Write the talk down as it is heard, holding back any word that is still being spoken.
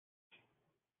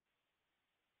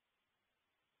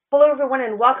Hello, everyone,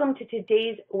 and welcome to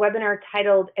today's webinar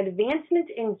titled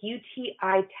Advancements in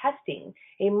UTI Testing,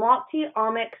 a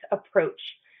Multi-omics Approach.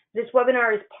 This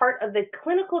webinar is part of the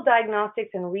Clinical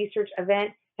Diagnostics and Research event,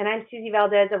 and I'm Susie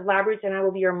Valdez of LabRoots, and I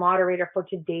will be your moderator for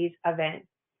today's event.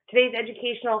 Today's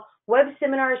educational web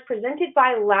seminar is presented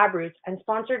by LabRoots and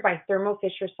sponsored by Thermo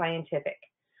Fisher Scientific.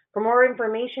 For more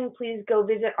information, please go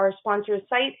visit our sponsor's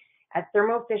site at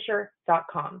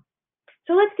thermofisher.com.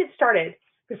 So let's get started.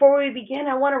 Before we begin,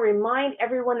 I want to remind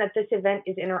everyone that this event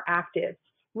is interactive.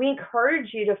 We encourage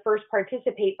you to first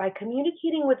participate by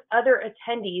communicating with other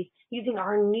attendees using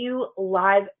our new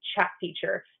live chat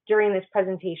feature during this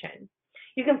presentation.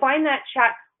 You can find that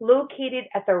chat located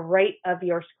at the right of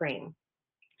your screen.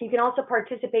 You can also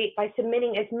participate by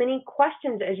submitting as many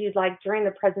questions as you'd like during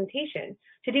the presentation.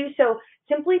 To do so,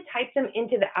 simply type them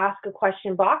into the Ask a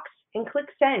Question box and click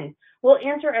Send. We'll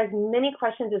answer as many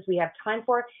questions as we have time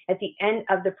for at the end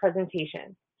of the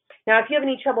presentation. Now, if you have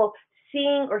any trouble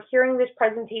seeing or hearing this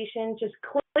presentation, just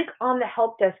click on the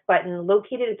Help Desk button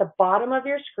located at the bottom of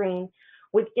your screen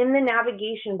within the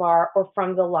navigation bar or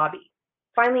from the lobby.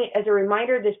 Finally, as a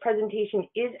reminder, this presentation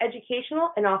is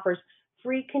educational and offers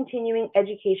free continuing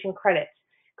education credits.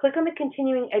 Click on the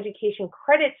continuing education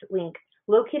credits link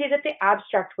located at the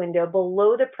abstract window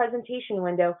below the presentation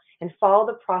window and follow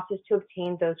the process to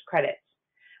obtain those credits.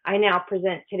 I now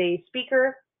present today's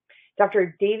speaker,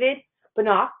 Dr. David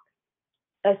Baunoch,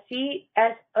 a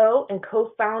CSO and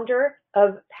co-founder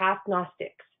of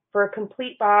Pathnostics. For a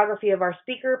complete biography of our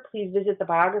speaker, please visit the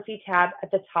Biography tab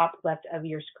at the top left of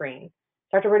your screen.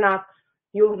 Dr. Baunoch,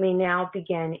 you may now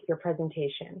begin your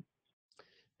presentation.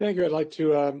 Thank you. I'd like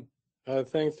to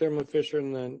thank Thermo Fisher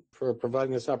for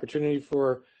providing this opportunity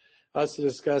for us to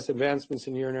discuss advancements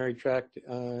in urinary tract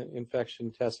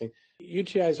infection testing.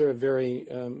 UTIs are a very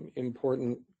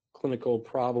important clinical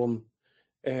problem,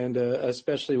 and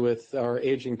especially with our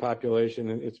aging population,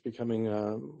 it's becoming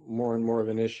more and more of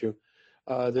an issue.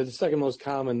 They're the second most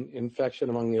common infection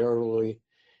among the elderly,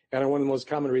 and are one of the most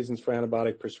common reasons for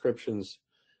antibiotic prescriptions.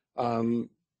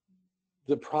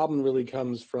 The problem really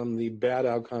comes from the bad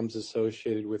outcomes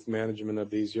associated with management of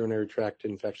these urinary tract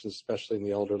infections, especially in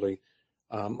the elderly,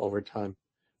 over time.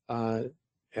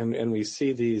 And we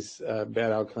see these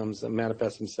bad outcomes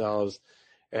manifest themselves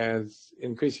as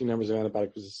increasing numbers of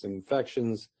antibiotic-resistant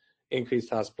infections,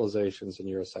 increased hospitalizations, and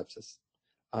urosepsis.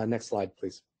 Next slide,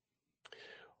 please.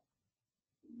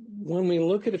 When we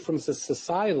look at it from the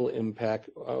societal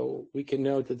impact, we can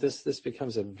note that this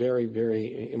becomes a very,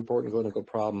 very important clinical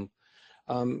problem.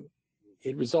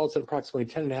 It results in approximately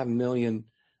 10.5 million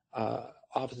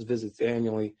office visits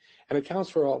annually, and accounts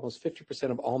for almost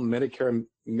 50% of all Medicare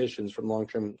admissions from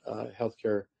long-term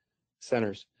healthcare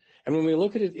centers. And when we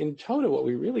look at it in total, what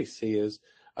we really see is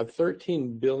a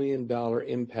 $13 billion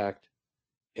impact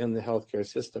in the healthcare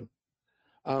system.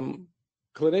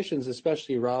 Clinicians,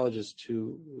 especially urologists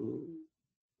who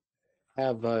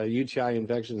have UTI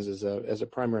infections as a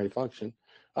primary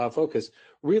focus,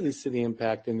 really see the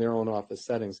impact in their own office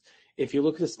settings. If you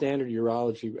look at the standard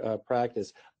urology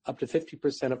practice, up to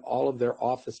 50% of all of their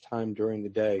office time during the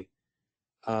day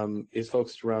is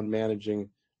focused around managing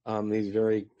these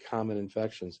very common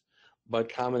infections.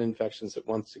 But common infections that,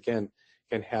 once again,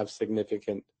 can have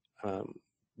significant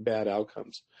bad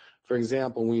outcomes. For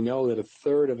example, we know that a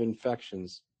third of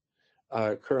infections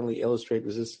currently illustrate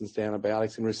resistance to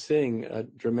antibiotics, and we're seeing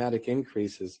dramatic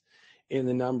increases in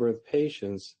the number of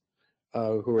patients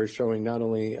who are showing not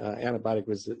only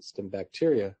antibiotic-resistant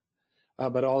bacteria,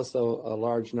 but also a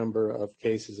large number of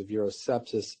cases of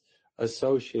urosepsis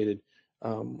associated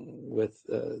with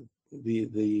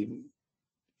the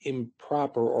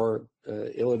improper or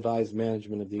ill-advised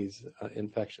management of these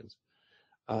infections.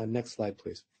 Next slide,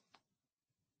 please.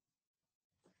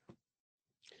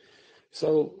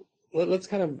 So let's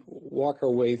kind of walk our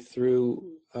way through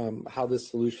how this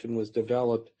solution was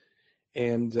developed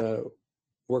and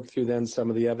work through then some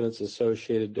of the evidence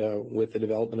associated with the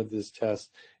development of this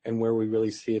test and where we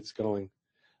really see it's going.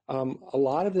 A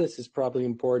lot of this is probably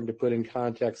important to put in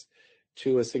context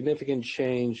to a significant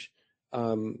change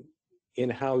in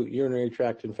how urinary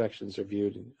tract infections are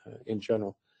viewed in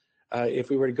general. If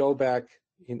we were to go back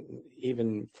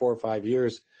even 4 or 5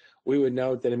 years, we would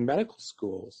note that in medical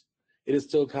schools, it is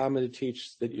still common to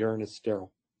teach that urine is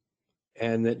sterile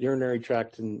and that urinary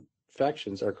tract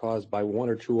infections are caused by 1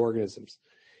 or 2 organisms.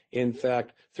 In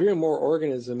fact, 3 or more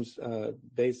organisms,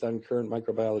 based on current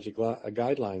microbiology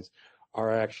guidelines,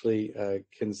 are actually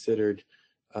considered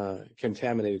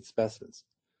contaminated specimens.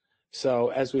 So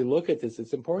as we look at this,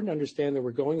 it's important to understand that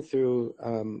we're going through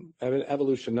an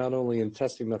evolution not only in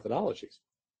testing methodologies,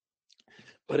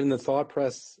 but in the thought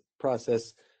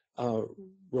process uh,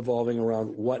 revolving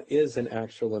around what is an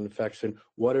actual infection,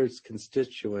 what are its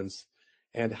constituents,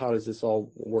 and how does this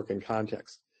all work in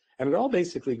context. And it all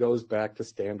basically goes back to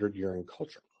standard urine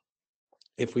culture.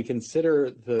 If we consider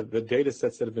the data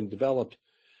sets that have been developed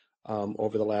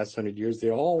over the last 100 years,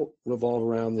 they all revolve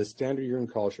around this standard urine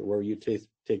culture where you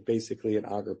take basically an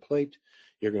agar plate,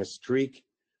 you're going to streak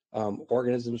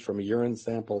organisms from a urine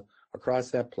sample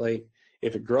across that plate.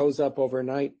 If it grows up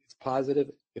overnight, it's positive.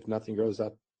 If nothing grows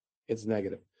up, it's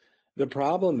negative. The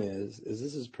problem is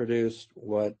this has produced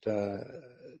what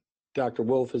Dr.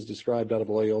 Wolf has described out of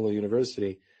Loyola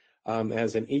University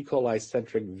as an E.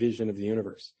 coli-centric vision of the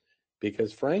universe.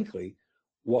 Because frankly,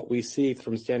 what we see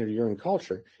from standard urine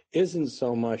culture isn't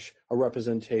so much a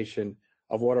representation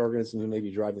of what organisms may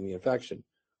be driving the infection,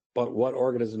 but what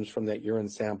organisms from that urine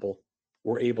sample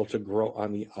were able to grow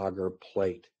on the agar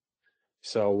plate.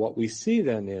 So what we see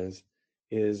then is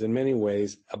in many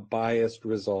ways a biased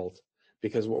result,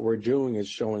 because what we're doing is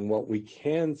showing what we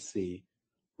can see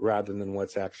rather than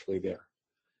what's actually there.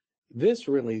 This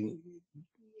really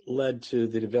led to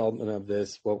the development of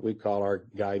this, what we call our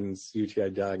guidance UTI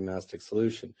diagnostic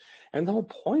solution. And the whole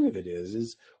point of it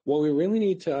is what we really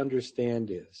need to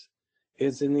understand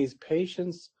is in these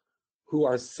patients who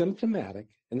are symptomatic,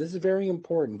 and this is very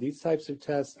important, these types of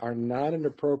tests are not an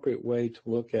appropriate way to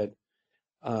look at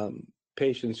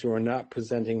patients who are not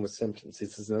presenting with symptoms.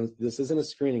 This isn't a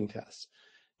screening test.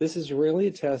 This is really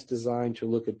a test designed to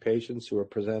look at patients who are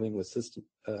presenting with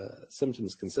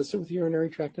symptoms consistent with urinary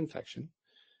tract infection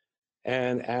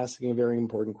and asking a very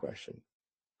important question.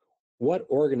 What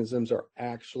organisms are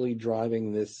actually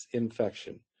driving this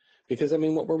infection? Because, I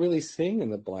mean, what we're really seeing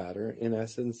in the bladder, in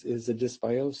essence, is a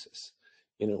dysbiosis.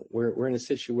 You know, we're in a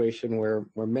situation where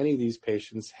many of these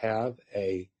patients have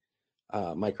a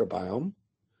microbiome,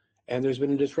 and there's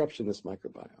been a disruption in this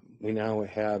microbiome. We now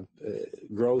have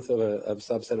growth of a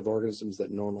subset of organisms that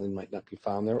normally might not be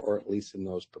found there, or at least in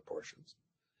those proportions.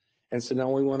 And so now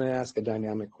we want to ask a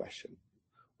dynamic question.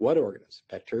 What organisms,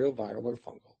 bacterial, viral, or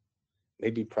fungal,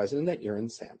 may be present in that urine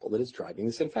sample that is driving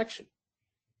this infection?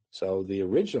 So the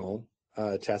original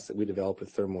test that we developed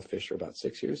with Thermo Fisher about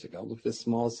 6 years ago looked at a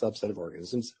small subset of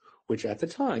organisms, which at the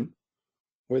time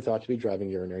were thought to be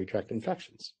driving urinary tract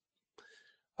infections.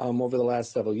 Over the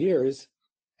last several years,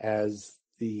 as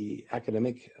the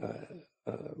academic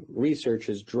research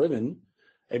has driven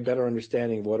a better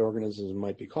understanding of what organisms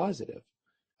might be causative,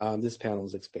 this panel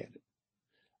has expanded.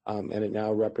 And it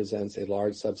now represents a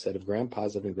large subset of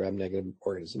gram-positive and gram-negative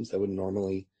organisms that would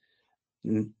normally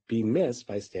be missed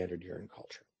by standard urine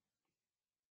culture.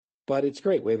 But it's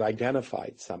great. We've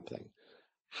identified something.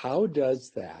 How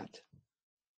does that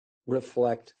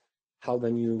reflect how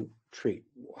then you treat?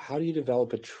 How do you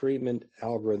develop a treatment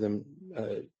algorithm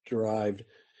derived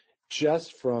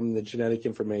just from the genetic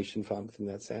information found within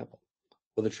that sample?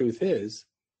 Well, the truth is,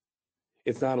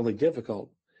 it's not only difficult,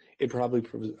 it probably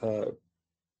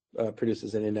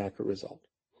produces an inaccurate result.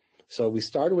 So we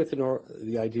started with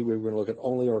the idea we were going to look at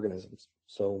only organisms.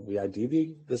 So we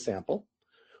ID'd the sample.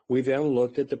 We then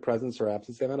looked at the presence or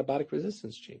absence of antibiotic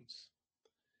resistance genes.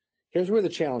 Here's where the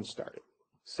challenge started.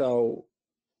 So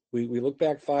we look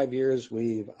back 5 years,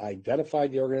 we've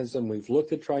identified the organism, we've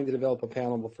looked at trying to develop a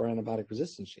panel for antibiotic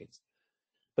resistance genes.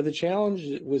 But the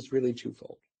challenge was really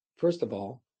twofold. First of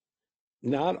all,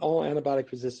 not all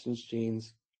antibiotic resistance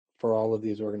genes for all of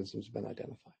these organisms have been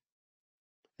identified.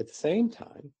 At the same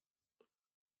time,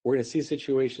 we're going to see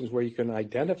situations where you can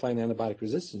identify an antibiotic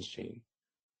resistance gene,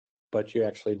 but you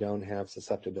actually don't have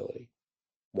susceptibility.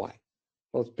 Why?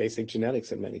 Well, it's basic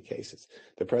genetics in many cases.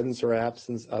 The presence or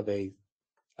absence of a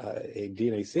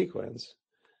DNA sequence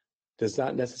does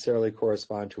not necessarily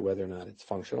correspond to whether or not it's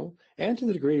functional and to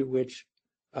the degree to which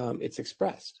it's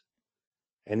expressed.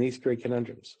 And these create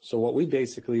conundrums. So what we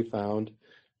basically found,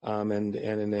 and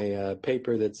in a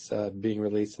paper that's being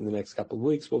released in the next couple of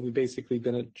weeks, what we've basically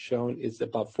been shown is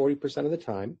about 40% of the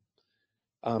time,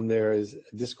 there is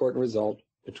a discordant result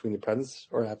between the presence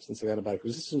or absence of antibiotic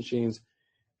resistance genes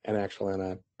and actual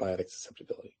antibiotic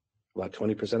susceptibility. About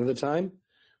 20% of the time,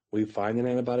 we find an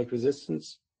antibiotic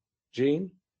resistance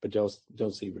gene, but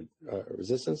don't see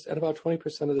resistance. And about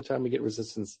 20% of the time, we get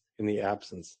resistance in the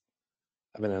absence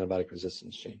of an antibiotic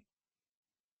resistance gene.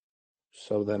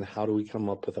 So then how do we come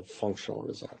up with a functional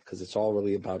result? Because it's all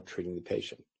really about treating the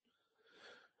patient.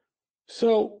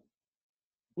 So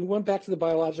we went back to the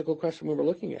biological question we were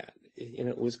looking at. And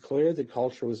it was clear that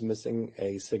culture was missing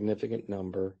a significant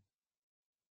number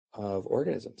of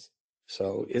organisms.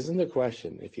 So isn't the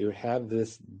question, if you have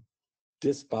this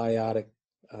dysbiotic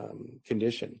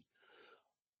condition,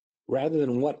 rather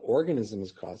than what organism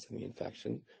is causing the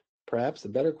infection, perhaps the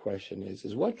better question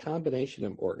is what combination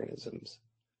of organisms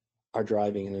are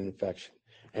driving an infection?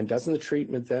 And doesn't the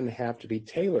treatment then have to be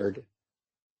tailored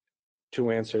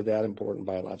to answer that important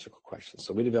biological question?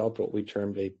 So we developed what we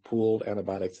termed a pooled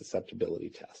antibiotic susceptibility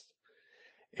test.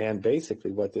 And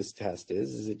basically what this test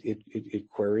is it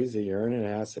queries the urine and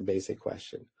asks a basic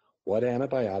question. What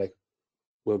antibiotic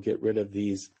will get rid of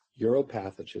these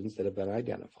uropathogens that have been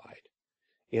identified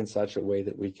in such a way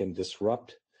that we can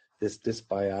disrupt this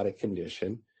dysbiotic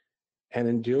condition, and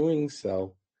in doing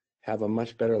so, have a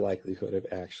much better likelihood of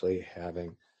actually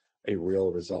having a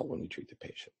real result when we treat the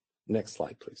patient. Next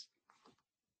slide, please.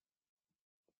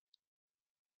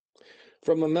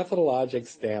 From a methodologic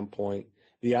standpoint,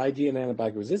 the ID and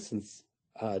antibiotic resistance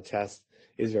test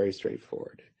is very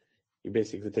straightforward. You're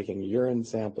basically taking a urine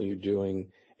sample, you're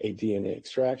doing a DNA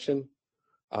extraction.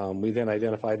 We then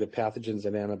identify the pathogens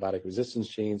and antibiotic resistance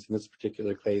genes. In this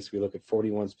particular case, we look at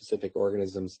 41 specific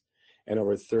organisms and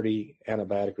over 30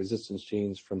 antibiotic resistance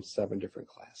genes from 7 different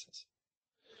classes.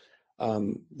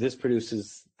 This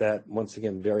produces that, once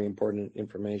again, very important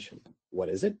information. What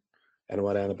is it? And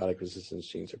what antibiotic resistance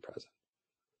genes are present?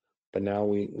 But now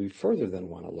we further then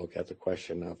want to look at the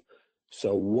question of,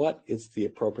 so what is the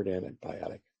appropriate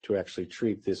antibiotic to actually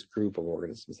treat this group of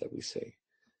organisms that we see?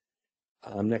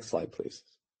 Next slide, please.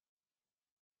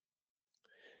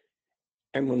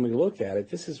 And when we look at it,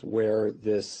 this is where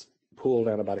this pooled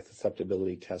antibiotic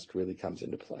susceptibility test really comes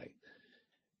into play.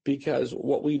 Because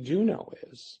what we do know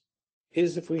is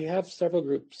if we have several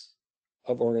groups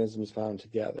of organisms found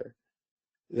together,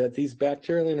 that these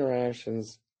bacterial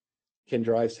interactions can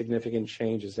drive significant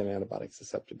changes in antibiotic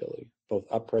susceptibility, both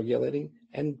upregulating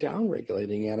and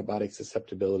downregulating antibiotic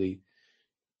susceptibility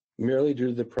merely due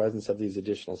to the presence of these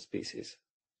additional species.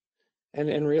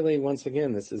 And really, once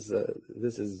again, this is a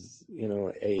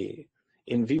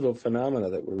in vivo phenomena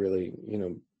that we're really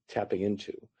tapping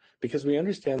into, because we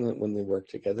understand that when they work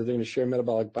together, they're going to share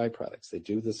metabolic byproducts. They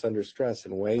do this under stress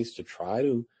in ways to try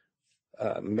to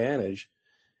manage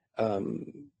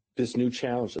this new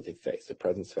challenge that they face, the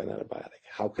presence of an antibiotic.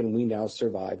 How can we now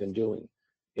survive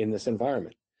in this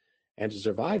environment? And to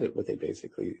survive it, what they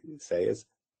basically say is,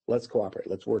 let's cooperate,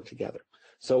 let's work together.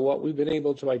 So what we've been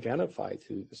able to identify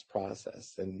through this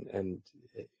process and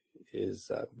is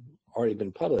already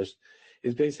been published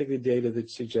is basically data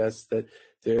that suggests that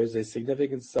there's a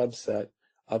significant subset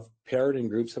of paired and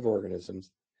groups of organisms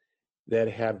that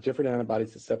have different antibody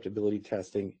susceptibility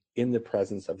testing in the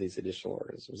presence of these additional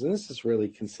organisms. And this is really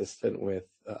consistent with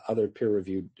other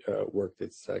peer-reviewed work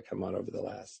that's come out over the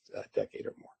last decade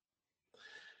or more.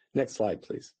 Next slide,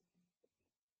 please.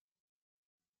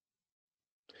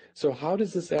 So how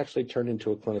does this actually turn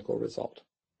into a clinical result?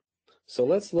 So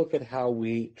let's look at how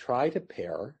we try to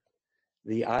pair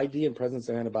the ID and presence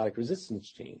of antibiotic resistance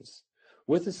genes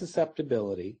with the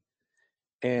susceptibility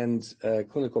and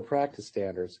clinical practice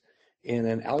standards in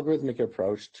an algorithmic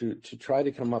approach to try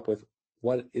to come up with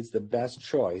what is the best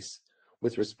choice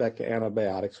with respect to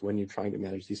antibiotics when you're trying to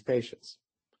manage these patients.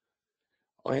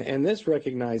 And this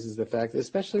recognizes the fact that,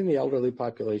 especially in the elderly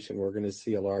population, we're going to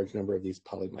see a large number of these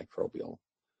polymicrobial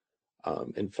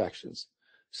infections.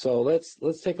 So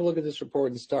let's take a look at this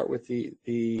report and start with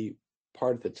the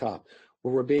part at the top,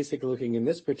 where we're basically looking, in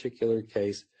this particular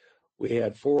case, we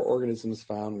had 4 organisms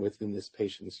found within this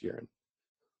patient's urine.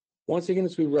 Once again,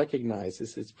 as we recognize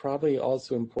this, it's probably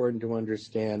also important to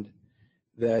understand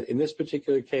that in this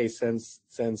particular case, since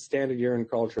standard urine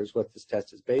culture is what this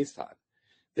test is based on,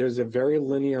 there's a very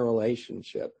linear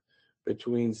relationship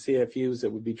between CFUs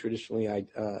that would be traditionally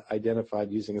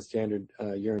identified using a standard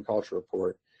urine culture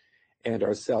report and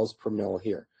our cells per mil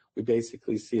here. We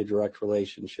basically see a direct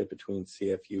relationship between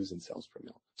CFUs and cells per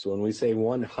mil. So when we say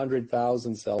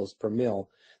 100,000 cells per mil,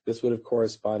 this would have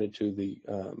corresponded to the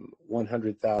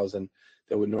 100,000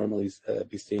 that would normally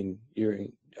be seen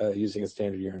using a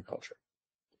standard urine culture.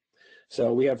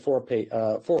 So we had 4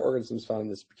 organisms found in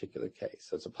this particular case.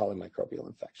 So it's a polymicrobial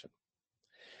infection.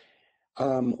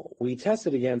 We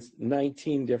tested against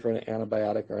 19 different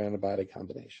antibiotic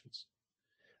combinations.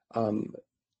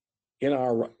 In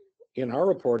our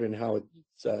report and how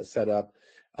it's set up,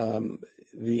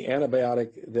 the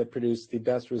antibiotic that produced the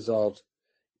best result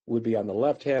would be on the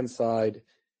left-hand side,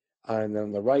 and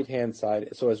then the right-hand side.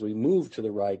 So as we move to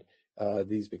the right,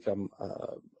 these become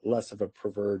less of a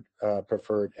preferred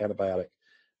antibiotic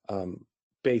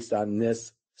based on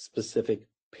this specific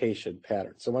patient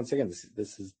pattern. So once again,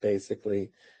 this is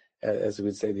basically, as we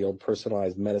would say, the old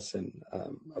personalized medicine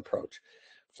approach.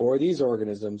 For these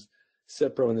organisms,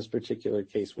 Cipro in this particular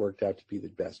case worked out to be the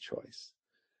best choice.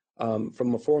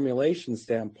 From a formulation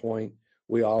standpoint,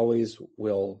 we always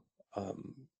will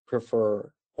prefer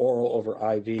oral over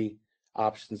IV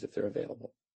options if they're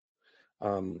available.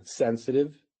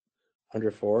 Sensitive, under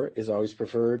 4, is always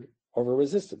preferred over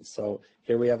resistance. So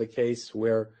here we have a case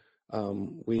where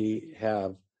we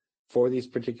have, for these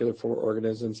particular 4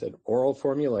 organisms, an oral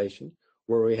formulation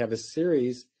where we have a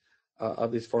series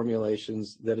of these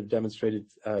formulations that have demonstrated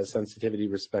sensitivity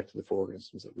with respect to the 4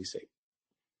 organisms that we see.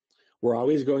 We're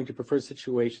always going to prefer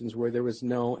situations where there was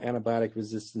no antibiotic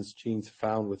resistance genes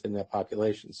found within that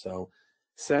population. So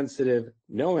sensitive,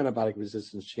 no antibiotic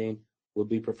resistance gene will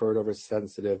be preferred over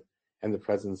sensitive and the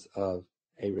presence of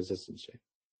a resistance gene.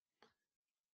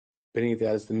 Beneath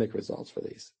that is the MIC results for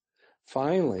these.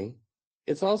 Finally,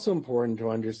 it's also important to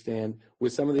understand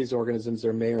with some of these organisms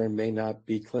there may or may not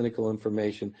be clinical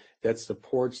information that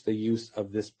supports the use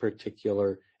of this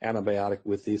particular antibiotic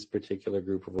with this particular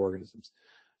group of organisms.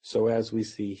 So as we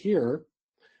see here,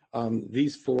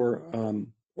 these 4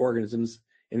 organisms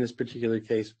in this particular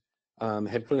case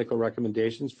had clinical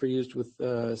recommendations for use with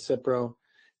Cipro,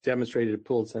 demonstrated a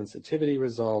pooled sensitivity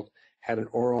result, had an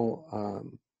oral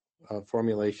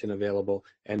formulation available,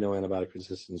 and no antibiotic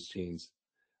resistance genes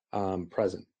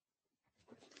present.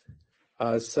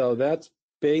 So that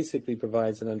basically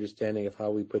provides an understanding of how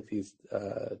we put these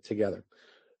together.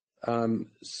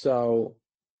 So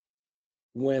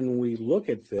when we look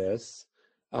at this,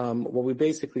 what we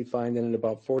basically find that in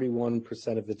about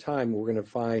 41% of the time, we're going to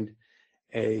find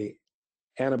a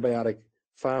antibiotic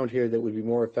found here that would be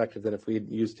more effective than if we had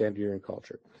used standard urine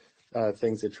culture,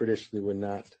 things that traditionally would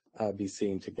not be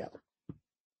seen together.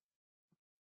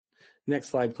 Next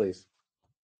slide, please.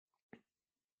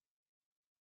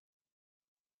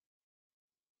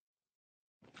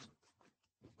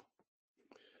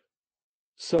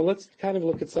 So let's kind of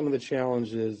look at some of the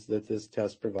challenges that this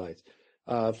test provides.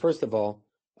 First of all,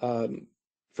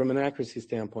 from an accuracy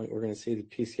standpoint, we're going to see that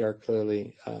PCR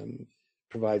clearly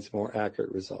provides more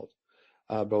accurate result,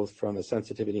 both from a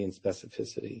sensitivity and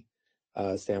specificity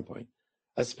standpoint,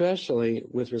 especially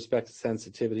with respect to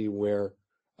sensitivity where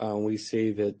we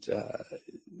see that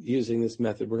using this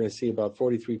method, we're going to see about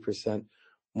 43%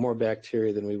 more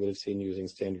bacteria than we would have seen using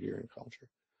standard urine culture.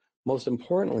 Most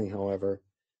importantly, however,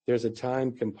 there's a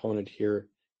time component here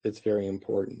that's very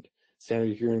important.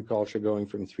 Standard urine culture going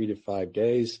from 3 to 5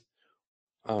 days,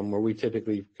 where we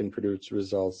typically can produce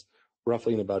results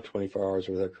roughly in about 24 hours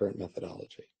with our current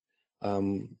methodology.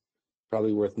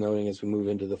 Probably worth noting as we move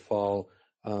into the fall,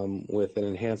 with an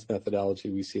enhanced methodology,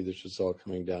 we see this result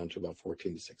coming down to about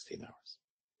 14 to 16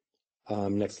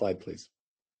 hours. Next slide, please.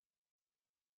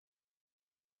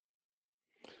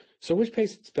 So which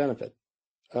patients benefit?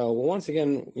 Well, once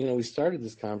again, we started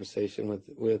this conversation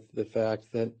with the fact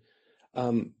that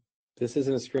this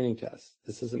isn't a screening test.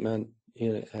 This isn't meant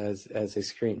as a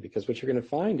screen, because what you're going to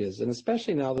find is, and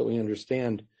especially now that we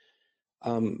understand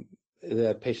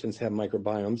that patients have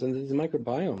microbiomes, and these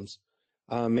microbiomes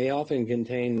may often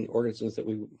contain organisms that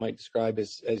we might describe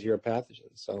as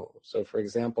uropathogens. So for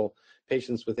example,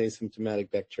 patients with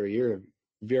asymptomatic bacteriuria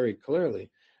very clearly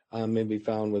may be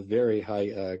found with very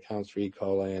high counts for E.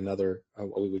 coli and other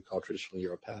what we would call traditional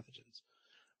uropathogens,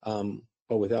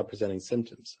 but without presenting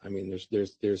symptoms. I mean,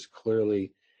 there's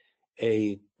clearly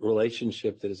a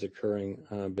relationship that is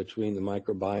occurring between the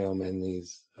microbiome and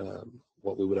these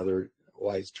what we would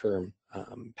otherwise term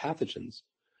pathogens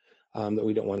that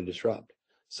we don't want to disrupt.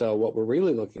 So what we're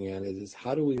really looking at is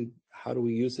how do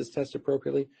we use this test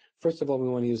appropriately? First of all, we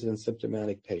want to use it in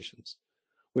symptomatic patients.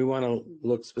 We want to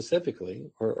look specifically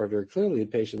or very clearly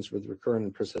at patients with recurrent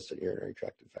and persistent urinary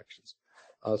tract infections,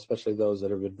 especially those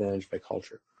that have been managed by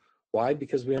culture. Why?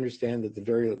 Because we understand that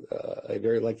a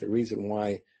very likely reason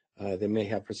why they may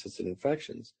have persistent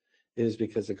infections is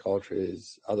because the culture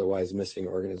is otherwise missing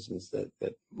organisms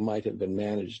that might have been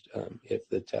managed if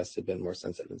the test had been more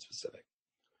sensitive and specific.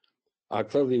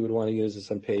 Clearly, we would want to use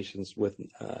this on patients with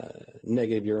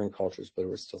negative urine cultures, but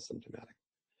who are still symptomatic.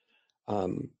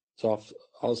 It's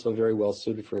also very well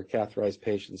suited for catheterized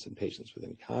patients and patients with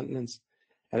incontinence,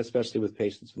 and especially with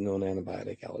patients with known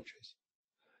antibiotic allergies.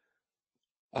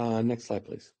 Next slide,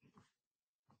 please.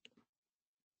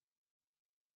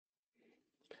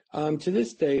 To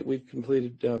this date, we've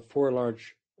completed 4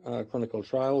 large clinical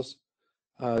trials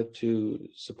to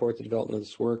support the development of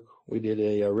this work. We did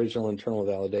an original internal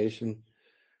validation.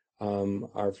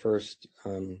 Our first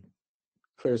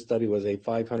clear study was a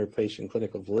 500-patient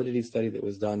clinical validity study that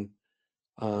was done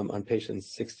on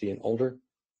patients 60 and older.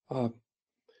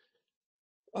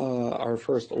 Our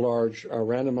first large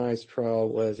randomized trial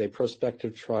was a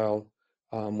prospective trial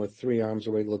with 3 arms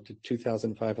where we looked at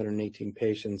 2,518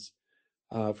 patients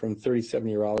from 37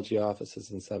 urology offices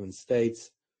in 7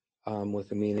 states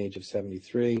with a mean age of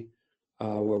 73.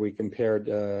 where we compared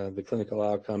the clinical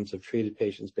outcomes of treated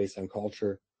patients based on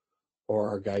culture or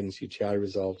our guidance UTI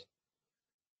result.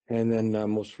 And then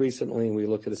most recently, we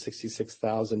looked at a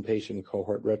 66,000 patient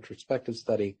cohort retrospective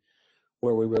study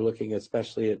where we were looking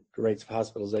especially at rates of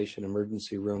hospitalization,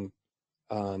 emergency room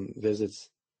visits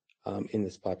in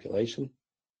this population.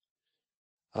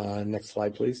 Next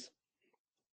slide, please.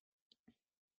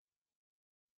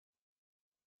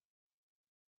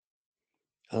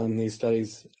 These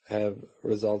studies have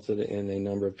resulted in a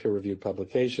number of peer-reviewed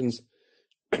publications,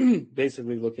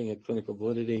 basically looking at clinical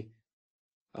validity,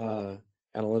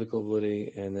 analytical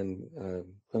validity, and then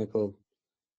clinical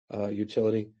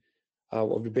utility.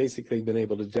 What we've basically been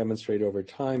able to demonstrate over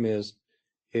time is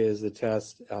the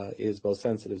test is both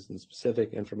sensitive and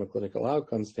specific, and from a clinical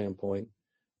outcome standpoint,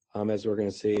 as we're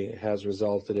going to see, has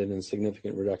resulted in a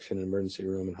significant reduction in emergency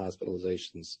room and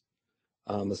hospitalizations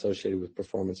associated with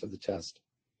performance of the test.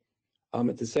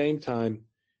 At the same time,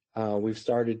 we've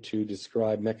started to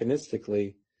describe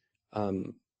mechanistically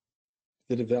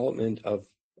the development of,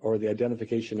 or the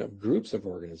identification of groups of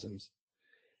organisms.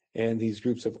 And these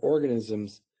groups of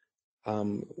organisms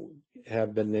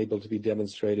have been able to be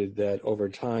demonstrated that over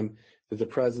time, that the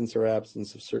presence or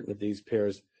absence of certain of these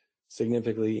pairs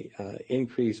significantly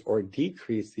increase or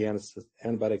decrease the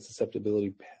antibiotic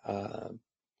susceptibility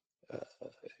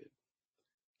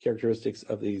characteristics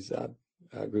of these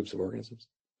groups of organisms.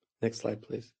 Next slide,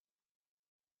 please.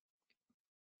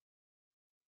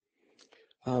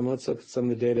 Let's look at some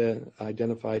of the data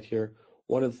identified here.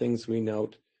 One of the things we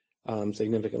note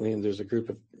significantly, and there's a group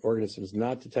of organisms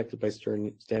not detected by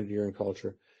standard urine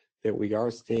culture that we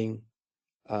are seeing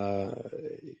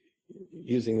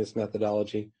using this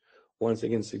methodology, once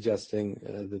again suggesting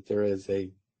that there is a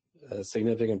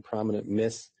significant prominent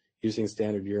miss using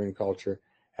standard urine culture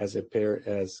as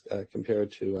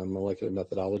compared to molecular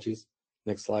methodologies.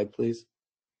 Next slide, please.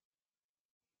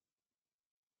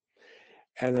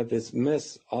 And that this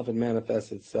miss often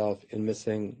manifests itself in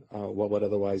missing what would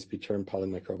otherwise be termed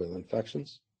polymicrobial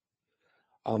infections.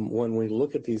 When we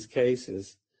look at these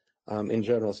cases, in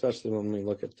general, especially when we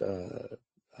look at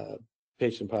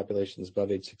patient populations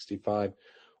above age 65,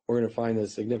 we're going to find that a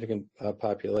significant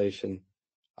population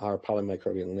are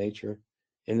polymicrobial in nature.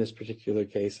 In this particular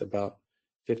case, about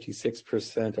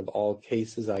 56% of all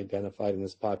cases identified in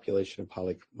this population are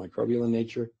polymicrobial in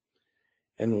nature.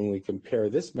 And when we compare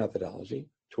this methodology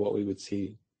to what we would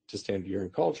see to standard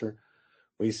urine culture,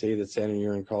 we see that standard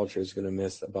urine culture is going to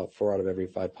miss about 4 out of every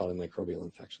 5 polymicrobial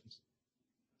infections.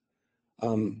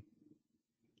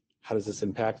 How does this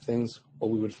impact things?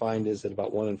 What we would find is that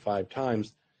about 1 in 5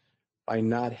 times, by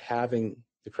not having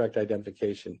the correct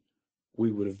identification,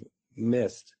 we would have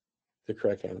missed the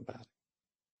correct antibiotic.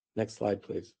 Next slide,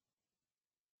 please.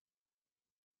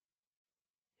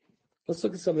 Let's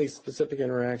look at some of these specific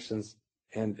interactions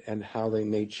and how they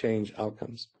may change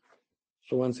outcomes.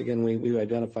 So once again, we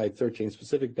identified 13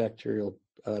 specific bacterial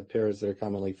pairs that are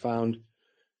commonly found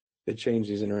that change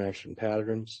these interaction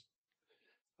patterns.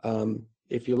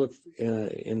 If you look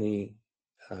in the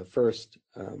first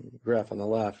graph on the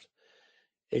left,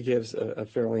 it gives a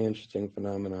fairly interesting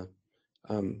phenomena.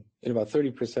 In about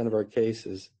 30% of our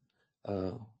cases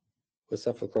with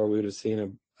cephalosporin, we would have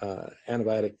seen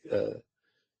antibiotic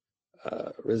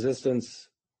resistance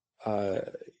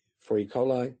for E.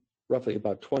 coli, roughly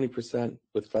about 20%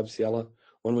 with Klebsiella.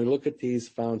 When we look at these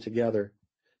found together,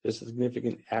 there's a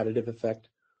significant additive effect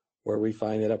where we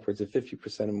find that upwards of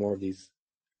 50% or more of these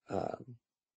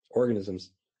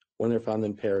organisms, when they're found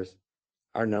in pairs,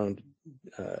 are known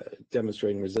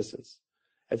demonstrating resistance.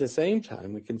 At the same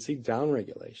time, we can see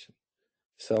downregulation.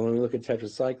 So when we look at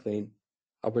tetracycline,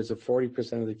 upwards of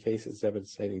 40% of the cases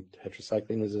demonstrating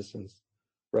tetracycline resistance,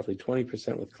 roughly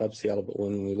 20% with Klebsiella, but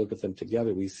when we look at them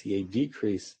together, we see a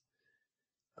decrease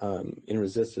in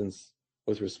resistance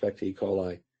with respect to E.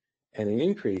 coli and an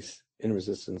increase in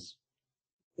resistance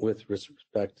with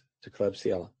respect to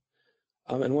Klebsiella.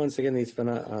 And once again, these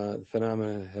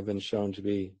phenomena have been shown to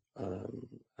be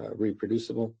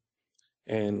reproducible,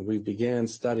 and we began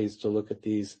studies to look at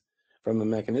these from a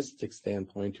mechanistic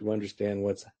standpoint to understand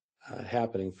what's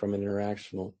happening from an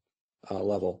interactional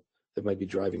level that might be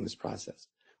driving this process.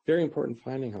 Very important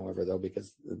finding, however, though,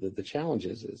 because the challenge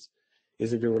is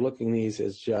if you were looking at these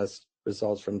as just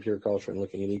results from pure culture and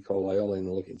looking at E. coli only and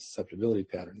looking at susceptibility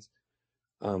patterns,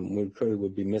 we clearly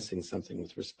would be missing something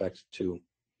with respect to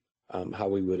how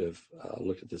we would have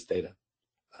looked at this data.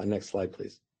 Next slide,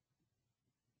 please.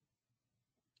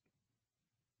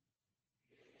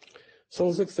 So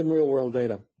let's look at some real-world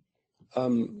data.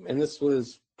 And this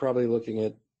was probably looking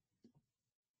at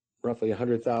roughly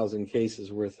 100,000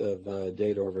 cases worth of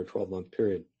data over a 12-month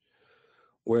period.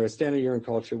 where a standard urine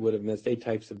culture would have missed 8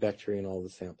 types of bacteria in all the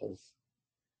samples.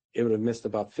 It would have missed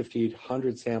about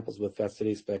 5,800 samples with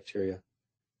fastidious bacteria.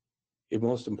 It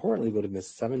most importantly would have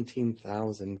missed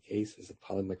 17,000 cases of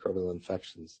polymicrobial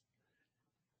infections,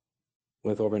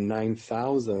 with over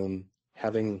 9,000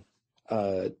 having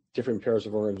different pairs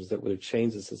of organisms that would have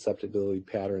changed the susceptibility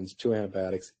patterns to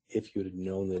antibiotics if you had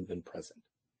known they'd been present.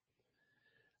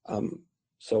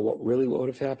 So what would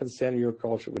have happened? Standard urine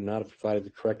culture would not have provided the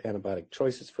correct antibiotic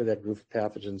choices for that group of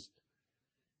pathogens,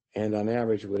 and on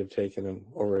average, it would have taken them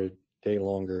over a day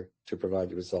longer to provide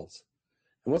the results.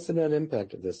 And what's the net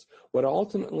impact of this? What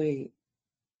ultimately,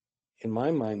 in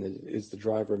my mind, is the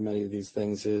driver of many of these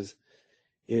things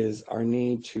is our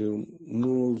need to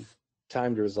move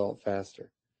time to result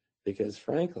faster. Because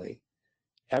frankly,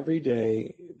 every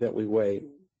day that we wait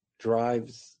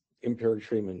drives empiric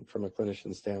treatment from a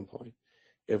clinician standpoint.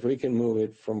 If we can move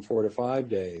it from 4 to 5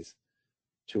 days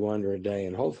to under a day,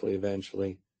 and hopefully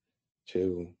eventually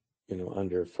to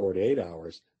under 4 to 8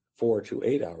 hours, 4 to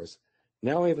 8 hours,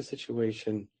 now we have a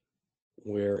situation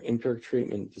where empiric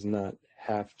treatment does not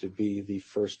have to be the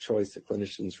first choice that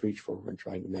clinicians reach for when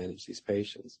trying to manage these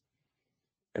patients.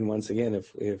 And once again,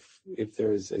 if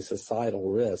there is a societal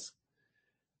risk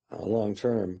long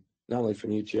term, not only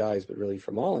from UTIs but really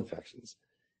from all infections,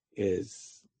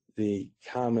 is the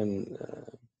common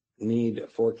need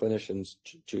for clinicians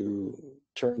to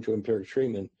turn to empiric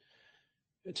treatment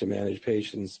to manage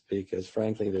patients, because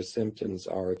frankly their symptoms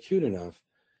are acute enough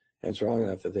and strong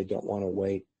enough that they don't want to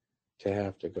wait to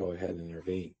have to go ahead and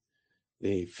intervene.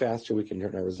 The faster we can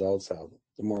turn our results out,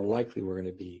 the more likely we're going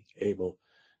to be able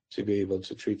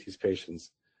to treat these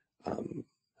patients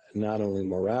not only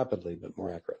more rapidly but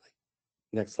more accurately.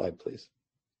 Next slide, please.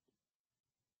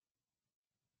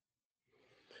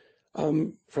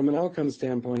 From an outcome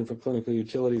standpoint, from a clinical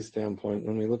utility standpoint,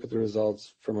 when we look at the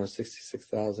results from our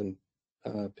 66,000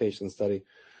 patient study,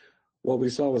 what we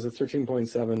saw was a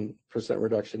 13.7%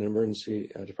 reduction in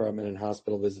emergency department and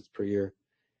hospital visits per year,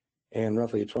 and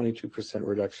roughly a 22%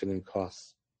 reduction in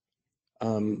costs.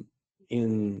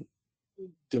 In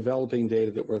developing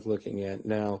data that we're looking at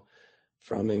now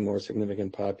from a more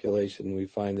significant population, we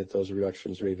find that those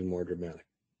reductions are even more dramatic.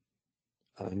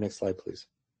 Next slide, please.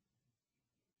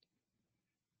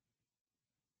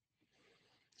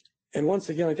 And once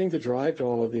again, I think the drive to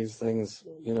all of these things,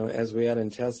 as we add in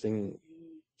testing,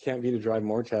 can't be to drive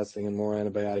more testing and more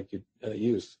antibiotic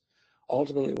use.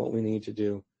 Ultimately, what we need to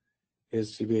do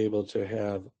is to be able to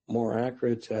have more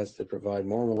accurate tests that provide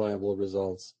more reliable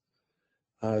results,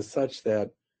 such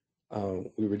that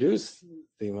we reduce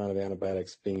the amount of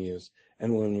antibiotics being used.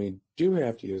 And when we do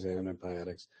have to use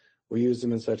antibiotics, we use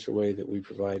them in such a way that we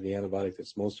provide the antibiotic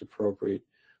that's most appropriate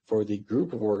for the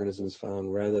group of organisms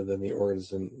found rather than the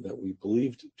organism that we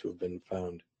believed to have been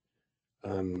found,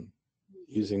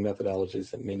 using methodologies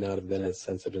that may not have been as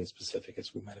sensitive and specific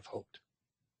as we might have hoped.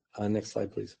 Next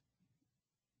slide, please.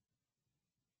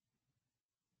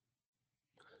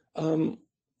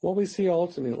 What we see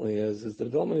ultimately is the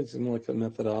development of these molecular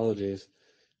methodologies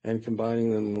and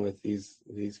combining them with these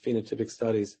phenotypic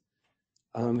studies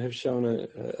have shown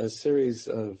a series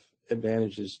of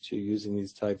advantages to using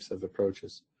these types of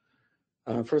approaches.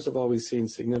 First of all, we've seen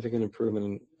significant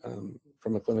improvement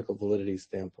from a clinical validity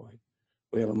standpoint.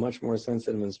 We have a much more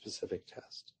sensitive and specific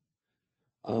test.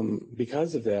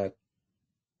 Because of that,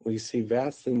 we see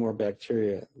vastly more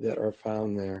bacteria that are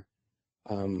found there,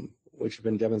 which have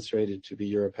been demonstrated to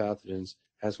be uropathogens,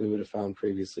 as we would have found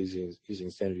previously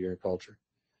using standard urine culture.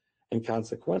 And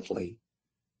consequently,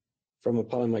 from a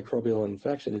polymicrobial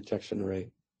infection detection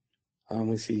rate,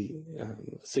 we see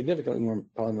significantly more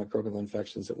polymicrobial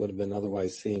infections that would have been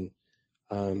otherwise seen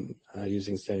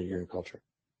using standard urine culture.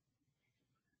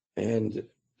 And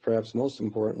perhaps most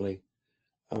importantly,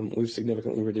 we've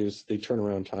significantly reduced the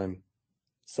turnaround time,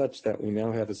 such that we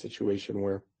now have a situation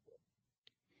where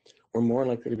we're more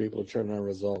likely to be able to turn our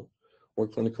result, where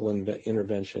clinical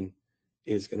intervention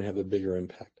is going to have a bigger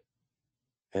impact,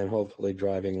 and hopefully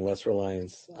driving less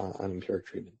reliance on empiric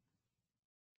treatment.